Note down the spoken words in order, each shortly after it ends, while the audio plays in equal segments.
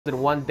in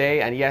one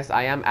day, and yes,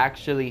 I am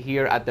actually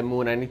here at the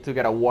moon. I need to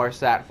get a war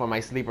sat for my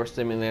sleeper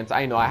stimulants.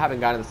 I know I haven't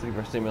gotten the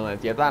sleeper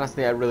stimulants yet.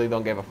 Honestly, I really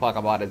don't give a fuck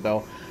about it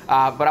though.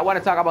 But I want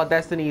to talk about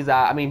Destiny's,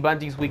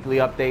 Bungie's weekly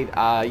update.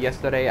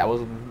 Yesterday, I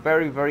was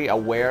very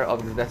aware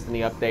of the Destiny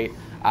update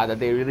that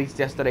they released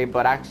yesterday,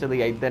 but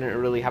actually I didn't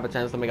really have a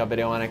chance to make a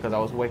video on it because I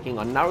was working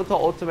on Naruto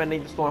Ultimate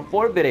Ninja Storm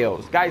 4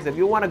 videos. Guys, if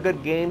you want a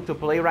good game to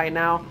play right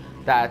now,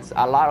 that's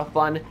a lot of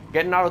fun,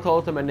 get Naruto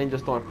Ultimate Ninja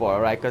Storm 4,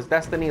 alright? Because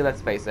Destiny,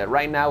 let's face it,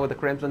 right now with the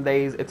Crimson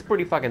Days, it's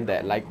pretty fucking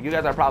dead. Like, you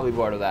guys are probably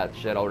bored of that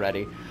shit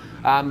already.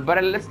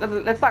 But let's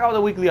talk about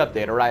the weekly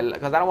update, alright?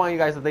 Because I don't want you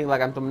guys to think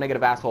like I'm some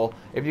negative asshole.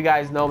 If you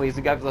guys know me, if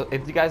you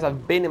guys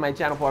have been in my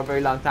channel for a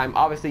very long time,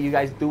 obviously you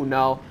guys do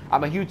know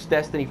I'm a huge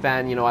Destiny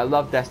fan. You know, I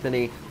love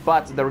Destiny.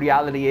 But the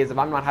reality is, if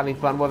I'm not having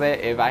fun with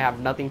it, if I have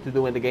nothing to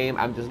do in the game,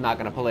 I'm just not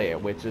gonna play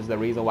it. Which is the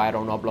reason why I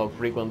don't upload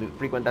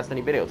frequent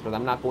Destiny videos, because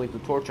I'm not going to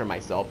torture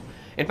myself.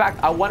 In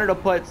fact, I wanted to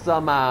put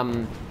some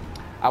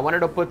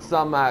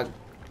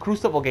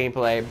Crucible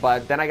gameplay,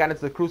 but then I got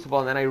into the Crucible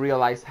and then I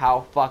realized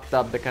how fucked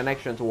up the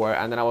connections were,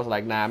 and then I was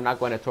like, nah, I'm not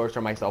going to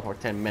torture myself for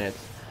 10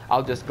 minutes.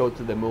 I'll just go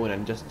to the moon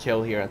and just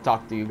chill here and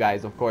talk to you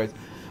guys, of course.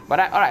 But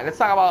alright, let's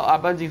talk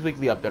about Bungie's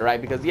weekly update,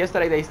 right? Because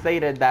yesterday they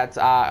stated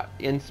that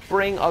in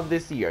spring of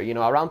this year, you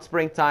know, around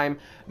springtime,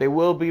 they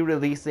will be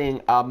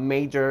releasing a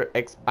major,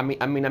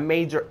 a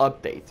major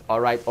update,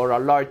 alright, or a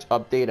large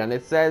update, and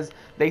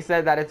they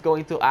said that it's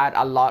going to add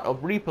a lot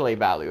of replay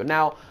value.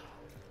 Now,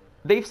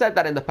 they've said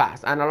that in the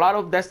past, and a lot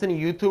of Destiny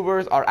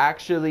YouTubers are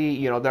actually,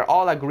 you know, they're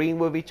all agreeing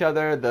with each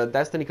other. The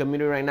Destiny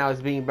community right now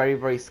is being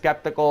very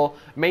skeptical,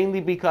 mainly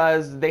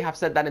because they have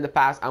said that in the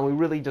past, and we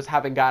really just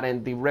haven't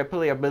gotten the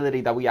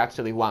replayability that we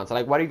actually want. So,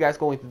 like, what are you guys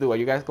going to do? Are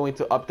you guys going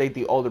to update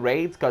the old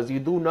raids? Because you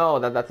do know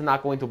that that's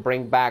not going to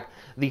bring back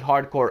the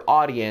hardcore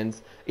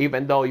audience,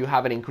 even though you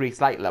have an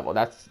increased light level.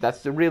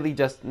 That's really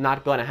just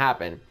not going to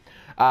happen.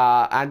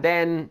 And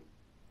then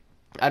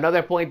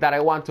another point that I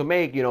want to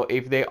make, you know,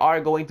 if they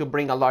are going to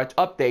bring a large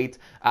update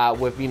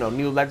with, you know,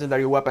 new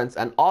legendary weapons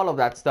and all of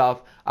that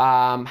stuff,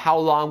 how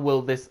long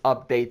will this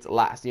update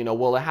last? You know,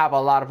 will it have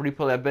a lot of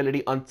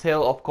replayability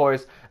until, of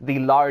course, the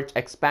large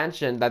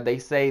expansion that they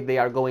say they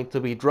are going to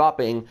be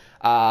dropping,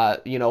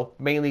 you know,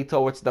 mainly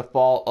towards the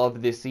fall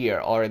of this year,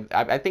 or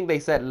I think they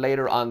said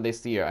later on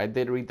this year. I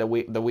did read the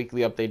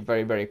weekly update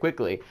very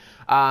quickly.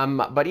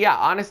 But yeah,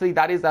 honestly,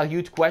 that is a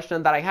huge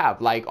question that I have.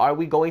 Like, are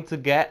we going to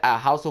get a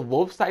House of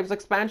Wolves type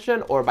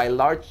expansion, or by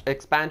large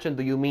expansion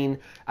do you mean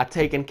a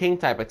Taken King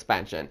type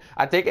expansion?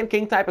 A Taken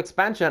King type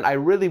expansion, I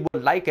really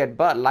would like it,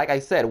 but like I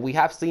said, we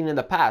have seen in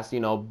the past, you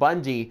know,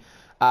 Bungie,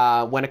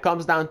 when it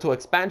comes down to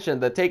expansion,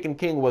 the Taken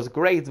King was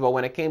great, but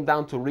when it came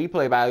down to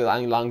replay value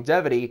and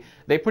longevity,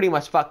 they pretty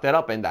much fucked it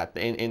up in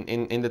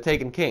the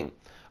Taken King.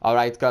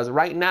 Alright, because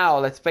right now,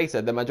 let's face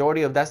it, the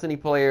majority of Destiny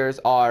players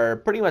are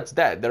pretty much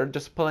dead. They're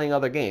just playing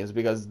other games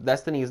because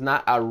Destiny is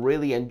not a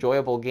really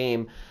enjoyable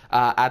game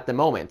at the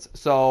moment.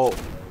 So,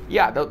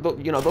 yeah,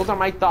 you know, those are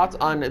my thoughts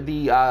on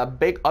the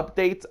big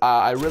update.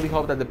 I really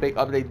hope that the big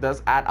update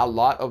does add a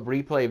lot of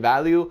replay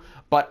value,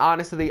 but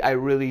honestly, I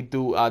really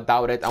do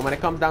doubt it. And when it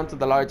comes down to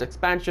the large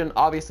expansion,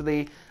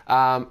 obviously,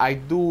 I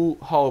do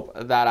hope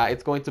that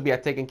it's going to be a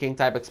Taken King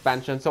type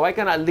expansion, so I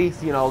can at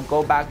least, you know,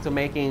 go back to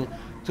making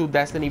 2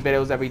 Destiny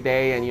videos every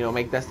day, and, you know,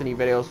 make Destiny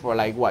videos for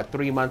like what,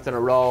 3 months in a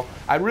row.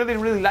 I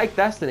really like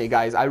Destiny,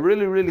 guys. I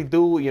really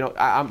do. You know,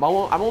 I'm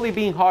only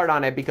being hard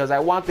on it because I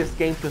want this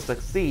game to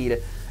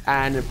succeed,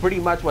 and pretty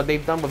much what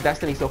they've done with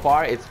Destiny so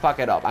far is fuck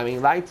it up. I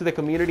mean, lying to the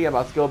community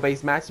about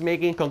skill-based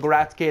matchmaking,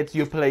 congrats kids,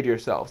 you played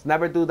yourselves.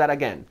 Never do that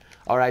again.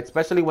 Alright,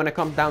 especially when it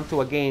comes down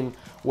to a game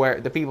where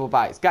the people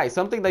buys. Guys,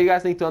 something that you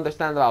guys need to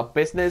understand about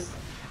business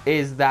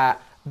is that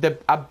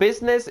a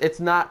business, it's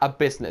not a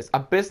business. A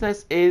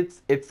business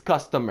is its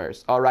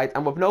customers, all right?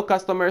 And with no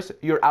customers,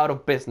 you're out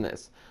of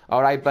business,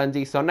 all right,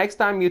 Bungie? So next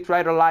time you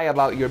try to lie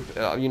about your,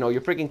 you know,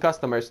 your freaking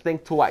customers,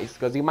 think twice,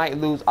 because you might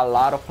lose a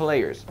lot of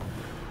players.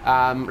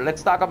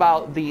 Let's talk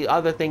about the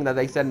other thing that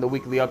they said in the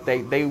weekly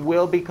update. They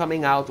will be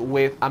coming out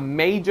with a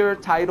major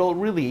title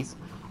release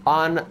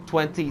on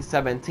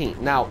 2017.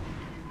 Now,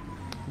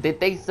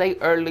 did they say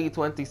early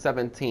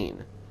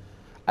 2017?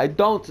 I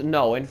don't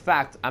know. In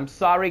fact, I'm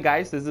sorry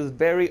guys, this is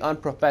very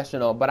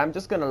unprofessional, but I'm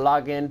just gonna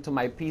log into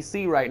my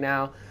PC right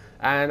now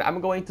and I'm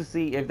going to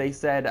see if they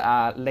said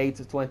late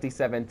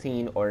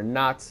 2017 or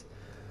not,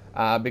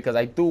 because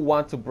I do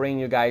want to bring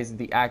you guys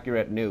the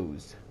accurate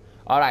news.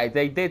 Alright,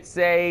 they did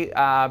say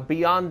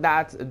beyond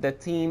that, the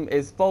team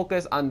is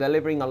focused on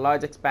delivering a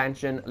large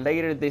expansion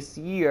later this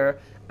year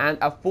and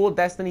a full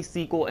Destiny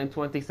sequel in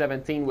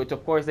 2017, which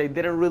of course they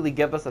didn't really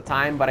give us a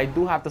time, but I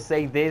do have to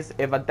say this: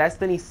 if a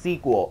Destiny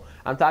sequel,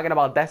 I'm talking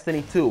about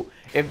Destiny 2,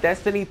 if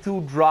Destiny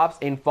 2 drops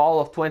in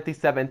fall of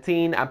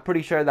 2017, I'm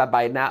pretty sure that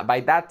by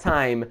that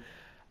time,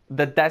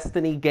 the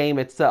Destiny game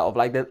itself,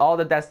 like all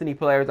the Destiny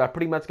players are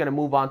pretty much going to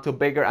move on to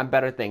bigger and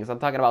better things. I'm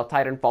talking about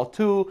Titanfall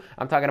 2,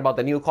 I'm talking about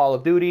the new Call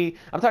of Duty,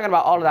 I'm talking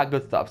about all of that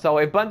good stuff. So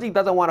if Bungie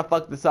doesn't want to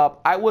fuck this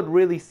up, I would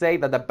really say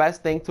that the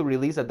best thing to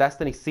release a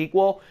Destiny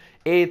sequel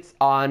it's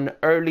on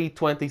early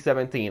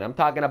 2017. I'm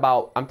talking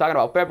about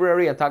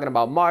February, I'm talking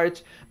about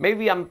March,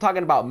 maybe I'm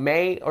talking about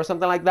May or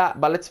something like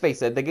that. But let's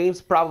face it, the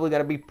game's probably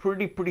gonna be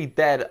pretty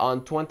dead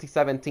on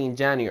 2017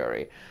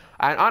 January.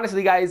 And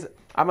honestly, guys,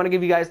 I'm gonna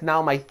give you guys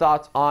now my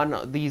thoughts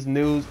on these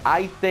news.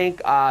 I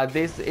think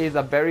this is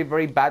a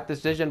very bad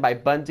decision by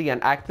Bungie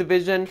and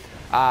Activision.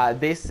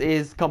 This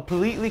is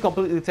completely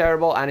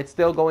terrible, and it's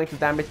still going to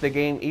damage the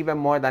game even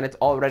more than it's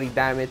already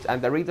damaged.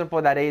 And the reason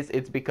for that is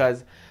it's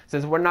because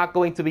since we're not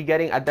going to be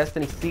getting a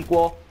Destiny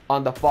sequel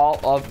on the fall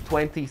of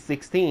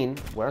 2016,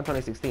 we're in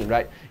 2016,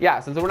 right? Yeah,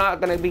 since we're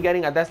not going to be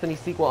getting a Destiny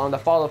sequel on the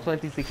fall of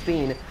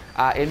 2016,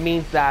 it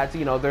means that,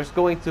 you know, there's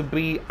going to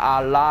be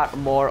a lot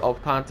more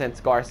of content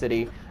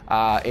scarcity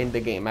in the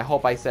game. I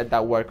hope I said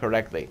that word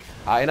correctly.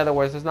 In other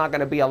words, there's not going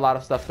to be a lot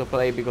of stuff to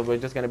play because we're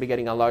just going to be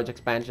getting a large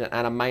expansion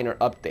and a minor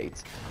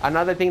updates.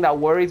 Another thing that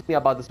worries me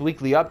about this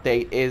weekly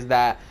update is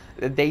that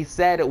they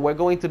said we're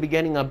going to be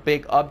getting a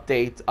big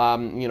update,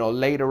 you know,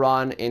 later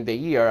on in the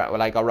year,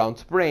 like around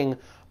spring.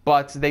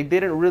 But they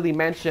didn't really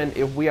mention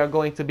if we are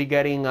going to be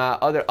getting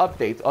other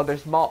updates, other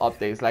small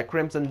updates like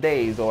Crimson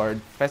Days or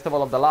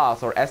Festival of the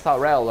Lost or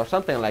SRL or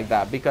something like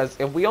that. Because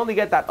if we only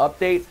get that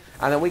update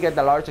and then we get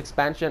the large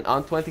expansion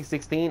on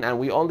 2016 and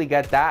we only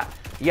get that,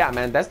 yeah,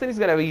 man, Destiny's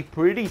gonna be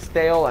pretty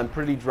stale and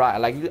pretty dry.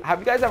 Like, have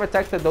you guys ever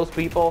texted those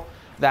people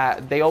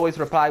that they always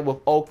reply with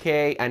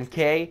OK and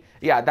K?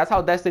 Yeah, that's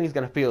how Destiny's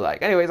gonna feel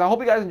like. Anyways, I hope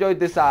you guys enjoyed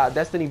this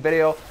Destiny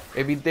video.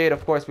 If you did,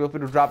 of course, feel free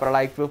to drop it a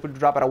like, feel free to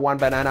drop it a 1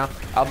 banana.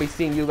 I'll be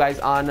seeing you guys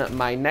on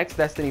my next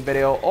Destiny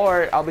video,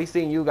 or I'll be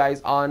seeing you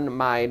guys on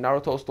my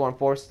Naruto Storm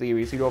Force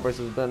series, Hero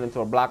vs. Villain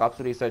into a Black Ops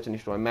 3 Search and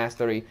Destroy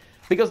Mastery.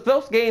 Because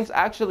those games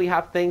actually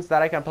have things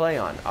that I can play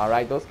on,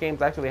 alright? Those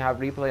games actually have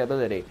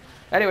replayability.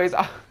 Anyways,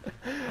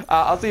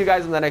 I'll see you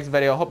guys in the next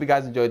video. Hope you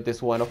guys enjoyed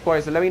this one. Of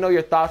course, let me know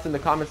your thoughts in the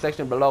comment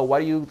section below. What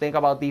do you think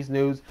about these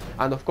news?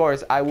 And of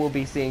course, I will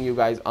be seeing you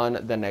guys on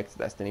the next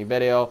Destiny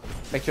video.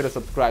 Make sure to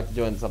subscribe to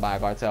join the Salvajee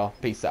cartel.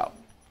 Peace out.